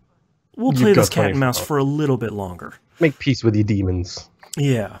 but we'll play this cat and mouse for a little bit longer. Make peace with your demons.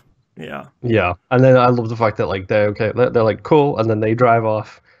 Yeah, yeah. Yeah, and then I love the fact that like they're like, cool, and then they drive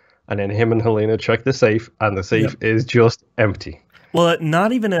off, and then him and Helena check the safe, and the safe is just empty. Well,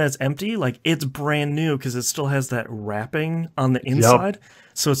 not even as empty, like it's brand new because it still has that wrapping on the inside. Yep.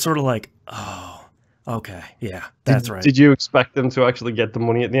 So it's sort of like, oh, okay, yeah, that's right. Did you expect them to actually get the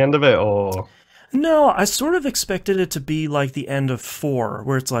money at the end of it, or? No, I sort of expected it to be like the end of 4,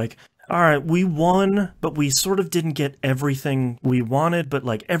 where it's like, all right, we won, but we sort of didn't get everything we wanted, but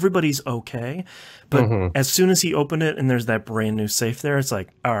like everybody's okay. But as soon as he opened it and there's that brand new safe there, it's like,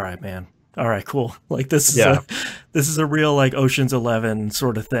 all right, man. All right, cool. Like this is a real like Ocean's 11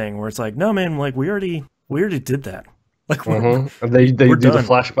 sort of thing where it's like, no man, like we already did that. Like and they do the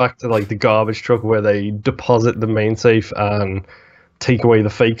flashback to like the garbage truck where they deposit the main safe and take away the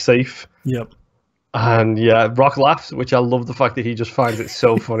fake safe. Yep. And yeah, Rock laughs, which I love the fact that he just finds it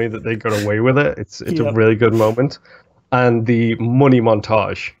so funny that they got away with it. It's a really good moment. And the money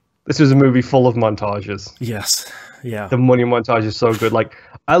montage. This is a movie full of montages. Yes. Yeah. The money montage is so good. Like,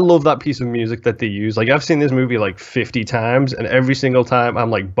 I love that piece of music that they use. Like, I've seen this movie like 50 times, and every single time I'm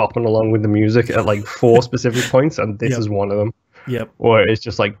like bopping along with the music at like 4 specific points, and this is one of them. Yep. Or it's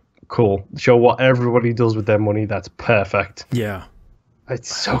just like, cool. Show what everybody does with their money. That's perfect. Yeah.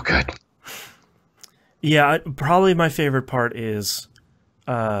 It's so good. Yeah, probably my favorite part is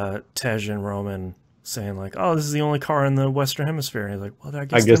Tej and Roman saying like, "Oh, this is the only car in the Western Hemisphere." And he's like, "Well, I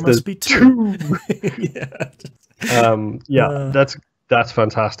guess there must be 2." That's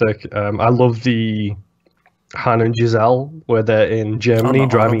fantastic. I love the Han and Giselle where they're in Germany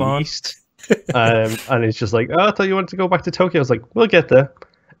driving east, and it's just like, "Oh, I thought you wanted to go back to Tokyo." I was like, "We'll get there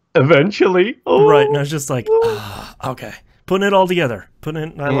eventually." Oh. Right, and I was just like, okay, putting it all together.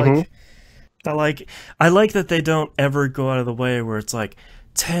 I like that they don't ever go out of the way where it's like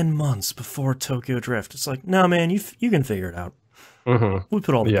 10 months before Tokyo Drift. It's like, no, man, you can figure it out. We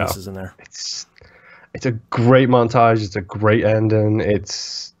put all the pieces in there. It's a great montage. It's a great ending.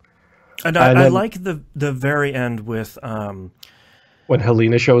 I like the very end with when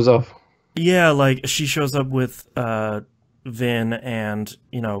Helena shows up. Yeah, like she shows up with Vin, and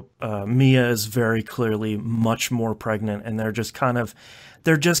Mia is very clearly much more pregnant, and they're just kind of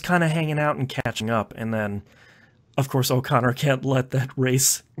hanging out and catching up, and then of course O'Connor can't let that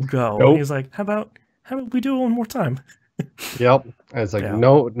race go. Nope. And he's like, how about we do it one more time? Yep. It's like,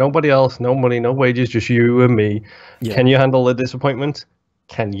 no, nobody else, no money, no wages, just you and me. Yeah. Can you handle the disappointment?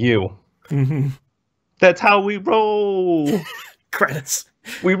 Can you? That's how we roll. Credits.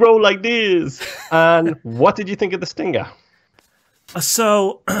 We roll like this. And what did you think of the stinger?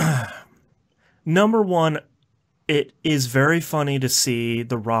 So, number one, it is very funny to see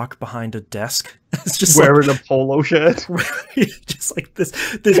The Rock behind a desk. It's just wearing a polo shirt. Just like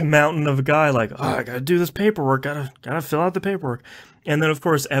this mountain of a guy, like, oh, I gotta do this paperwork, gotta fill out the paperwork. And then of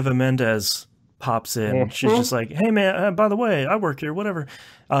course Eva Mendes pops in. She's just like, hey man, by the way, I work here, whatever.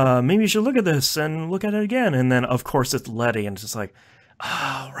 Maybe you should look at this and look at it again. And then of course it's Letty, and it's just like,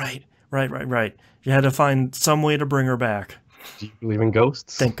 oh, right. You had to find some way to bring her back. Do you believe in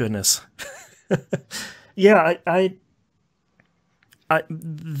ghosts? Thank goodness. Yeah, I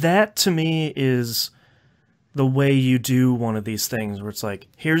that to me is the way you do one of these things where it's like,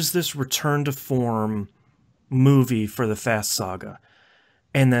 here's this return to form movie for the Fast Saga.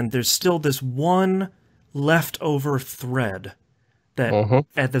 and then there's still this one leftover thread that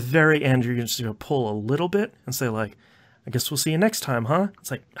at the very end you're just going to pull a little bit and say like, I guess we'll see you next time, huh?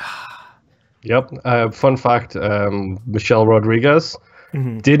 It's like, Yep. Fun fact, Michelle Rodriguez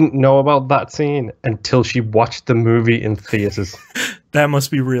didn't know about that scene until she watched the movie in theaters. That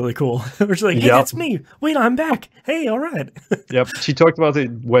must be really cool. She's like, hey, that's me. Wait, I'm back. Hey, all right. Yep. She talked about it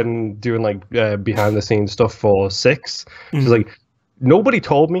when doing like behind the scenes stuff for 6. She's like, nobody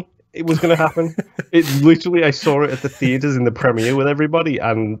told me it was going to happen. It literally, I saw it at the theaters in the premiere with everybody,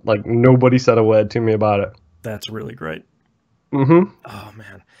 and like nobody said a word to me about it. That's really great. Mm-hmm. Oh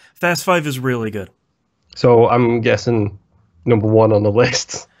man, Fast 5 is really good. So I'm guessing number 1 on the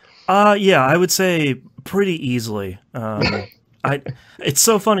list. Yeah, I would say pretty easily. It's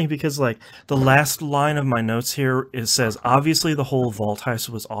so funny because like the last line of my notes here says obviously the whole vault heist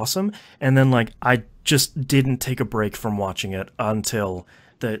was awesome, and then like I just didn't take a break from watching it until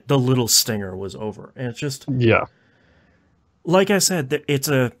the little stinger was over, and it's just like I said,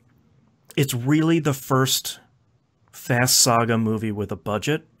 it's really the first Fast Saga movie with a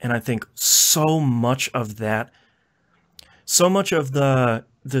budget, and I think so much of the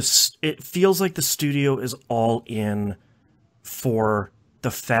it feels like the studio is all in for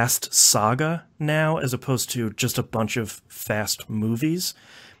the Fast Saga now, as opposed to just a bunch of Fast movies.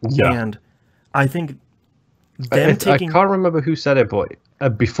 Yeah. And I think them taking... I can't remember who said it, but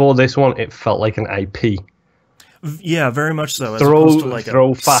before this one, it felt like an IP. Yeah, very much so. As opposed to like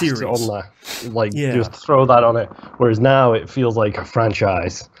throw a Fast series. on there. Like, just throw that on it. Whereas now it feels like a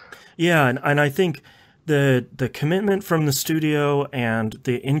franchise. Yeah, and I think the commitment from the studio and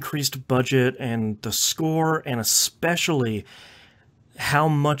the increased budget and the score, and especially how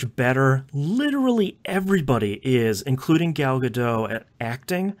much better literally everybody is, including Gal Gadot, at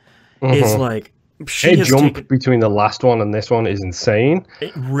acting, is like... Her jump between the last one and this one is insane.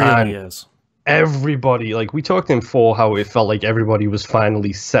 It really is. Everybody, like we talked in 4, how it felt like everybody was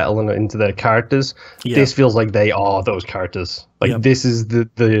finally settling into their characters. Yeah. This feels like they are those characters. Like this is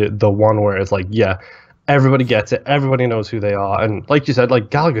the one where it's like, yeah, everybody gets it. Everybody knows who they are. And like you said,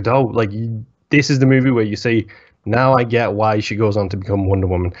 like Gal Gadot, like this is the movie where you say, now I get why she goes on to become Wonder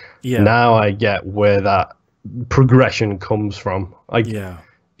Woman. Yeah. Now I get where that progression comes from. Like,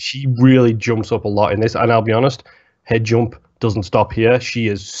 she really jumps up a lot in this, and I'll be honest, her jump doesn't stop here. She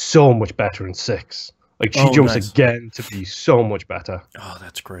is so much better in 6. Like, she jumps again to be so much better. Oh,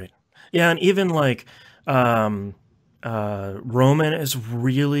 that's great. Yeah, and even like Roman is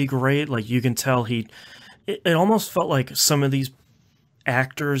really great. Like, you can tell it almost felt like some of these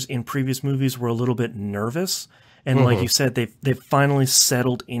actors in previous movies were a little bit nervous, and like you said, they've finally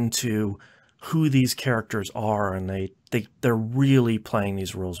settled into who these characters are, and they're really playing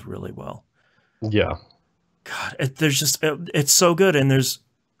these roles really well. Yeah. God, it's so good, and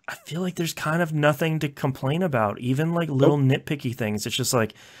I feel like there's kind of nothing to complain about, even like little nitpicky things. It's just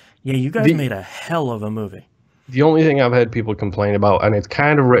like, yeah, you guys made a hell of a movie. The only thing I've heard people complain about, and it's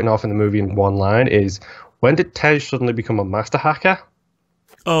kind of written off in the movie in one line, is when did Tej suddenly become a master hacker?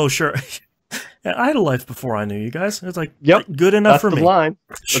 Oh, sure. I had a life before I knew you guys. It's like, good enough for me. That's the line.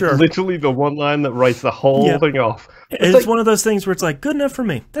 Sure. That's literally the one line that writes the whole thing off. It's like, one of those things where it's like, good enough for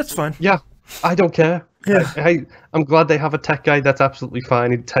me. That's fine. Yeah, I don't care. Yeah. I'm glad they have a tech guy. That's absolutely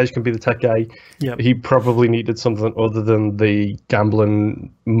fine. Tej can be the tech guy. Yep. He probably needed something other than the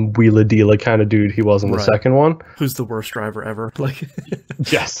gambling wheeler-dealer kind of dude he was in the second one. Who's the worst driver ever. Like,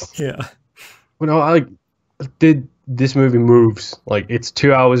 yes. Yeah. Well, no, this movie moves. Like, it's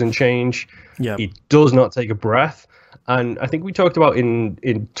 2 hours and change. Yeah. It does not take a breath. And I think we talked about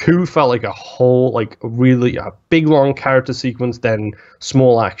in 2 felt like a whole, like really a big long character sequence, then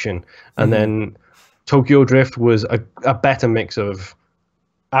small action. And then Tokyo Drift was a better mix of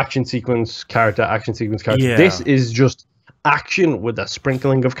action sequence, character, action sequence, character. Yeah. This is just action with a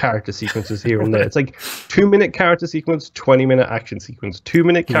sprinkling of character sequences here and there. It's like 2-minute character sequence, 20-minute action sequence,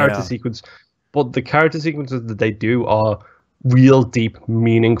 2-minute character sequence. But the character sequences that they do are real deep,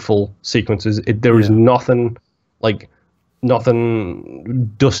 meaningful sequences. There is nothing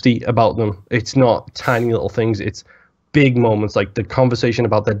dusty about them. It's not tiny little things. It's big moments, like the conversation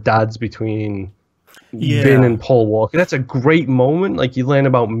about the dads between Vin and Paul Walker. That's a great moment. Like, you learn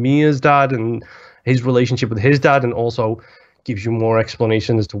about Mia's dad and his relationship with his dad, and also gives you more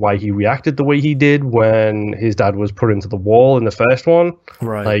explanation as to why he reacted the way he did when his dad was put into the wall in the first one.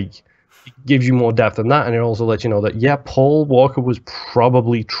 Right. Like, it gives you more depth than that, and it also lets you know that Paul Walker was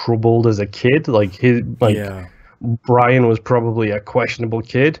probably troubled as a kid. Brian was probably a questionable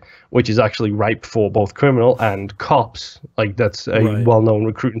kid, which is actually ripe for both criminal and cops. Like, that's a well-known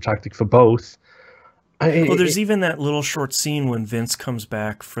recruiting tactic for both. Well, there's even that little short scene when Vince comes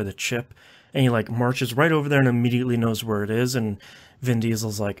back for the chip, and he like marches right over there and immediately knows where it is, and Vin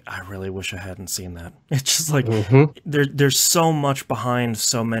Diesel's like, I really wish I hadn't seen that. It's just like there's so much behind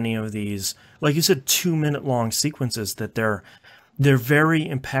so many of these, like you said, 2-minute long sequences that they're very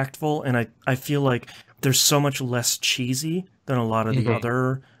impactful, and I feel like they're so much less cheesy than a lot of the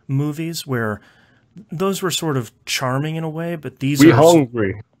other movies where those were sort of charming in a way, but these are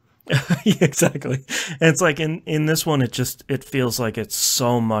hungry. Yeah, exactly. And it's like in this one, it feels like it's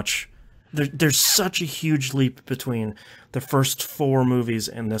so much. There's such a huge leap between the first 4 movies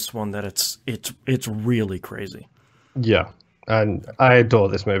and this one that it's really crazy. Yeah, and I adore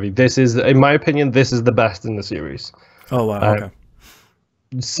this movie. This is, in my opinion, this is the best in the series. Oh wow! Okay.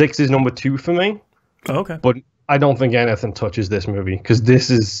 6 is number 2 for me. Oh, okay. But I don't think anything touches this movie, because this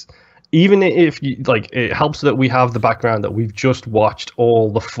is, even if you like, it helps that we have the background that we've just watched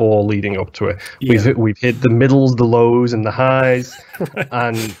all the 4 leading up to it. Yeah. We've hit the middles, the lows, and the highs,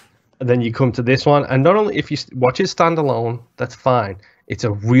 and then you come to this one. And not only if you watch it standalone, that's fine. It's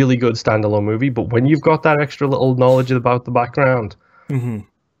a really good standalone movie. But when you've got that extra little knowledge about the background,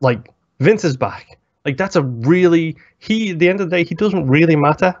 like Vince is back. Like that's a really, at the end of the day, he doesn't really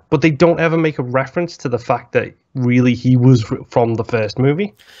matter, but they don't ever make a reference to the fact that really he was from the first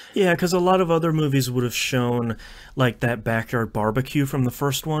movie. Yeah, because a lot of other movies would have shown like that backyard barbecue from the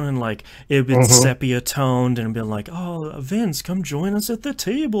first one, and like it'd been sepia toned and been like, oh, Vince, come join us at the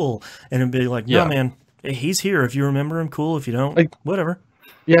table. And it'd be like, no, man, he's here. If you remember him, cool. If you don't, like, whatever.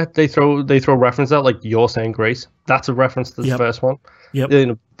 Yeah, they throw reference out, like You're Saying Grace. That's a reference to the first one.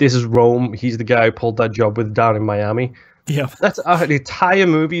 Yep. This is Rome. He's the guy who pulled that job with down in Miami. Yeah. That's an entire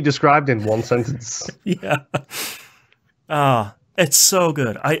movie described in one sentence. Yeah. It's so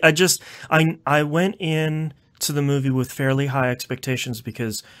good. I went in to the movie with fairly high expectations,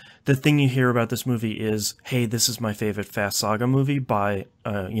 because the thing you hear about this movie is, hey, this is my favorite Fast Saga movie by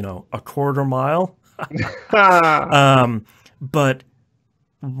a quarter mile. But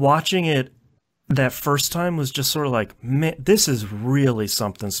watching it that first time was just sort of like, man, this is really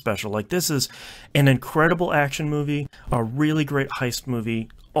something special. Like, this is an incredible action movie, a really great heist movie,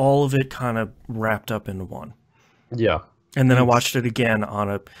 all of it kind of wrapped up into one. Yeah. And then I watched it again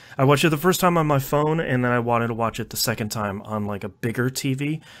I watched it the first time on my phone, and then I wanted to watch it the second time on like a bigger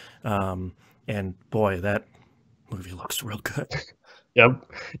TV. And boy, that movie looks real good. Yep.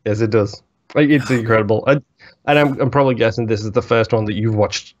 Yes, it does. Like, it's incredible. And I'm probably guessing this is the first one that you've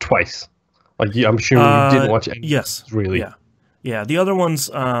watched twice. Like, I'm sure you didn't watch it. Yes. Really? Yeah. The other ones,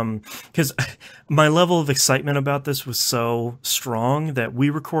 because my level of excitement about this was so strong that we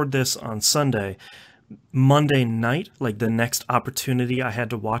record this on Sunday. Monday night, like the next opportunity I had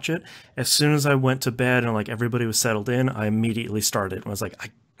to watch it, as soon as I went to bed and like everybody was settled in, I immediately started and was like, I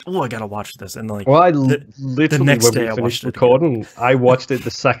gotta watch this. And like, well, literally the next day when we finished recording, I watched it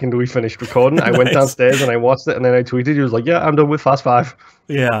the second we finished recording. I went downstairs and I watched it, and then I tweeted. He was like, "Yeah, I'm done with Fast 5."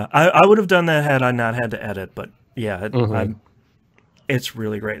 Yeah, I would have done that had I not had to edit. But yeah, it's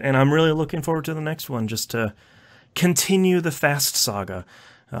really great, and I'm really looking forward to the next one, just to continue the Fast saga.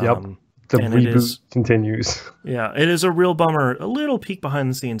 The reboot continues. Yeah, it is a real bummer. A little peek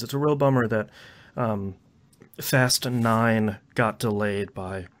behind the scenes. It's a real bummer that Fast 9 got delayed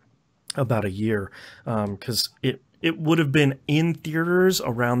by about a year, because it would have been in theaters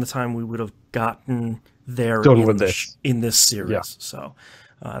around the time we would have gotten there in this series. Yeah. So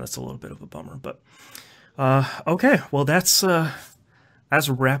that's a little bit of a bummer. But okay, well that's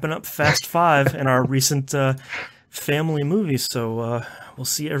wrapping up Fast 5 and our recent family movies. So we'll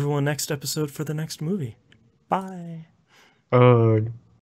see everyone next episode for the next movie. Bye.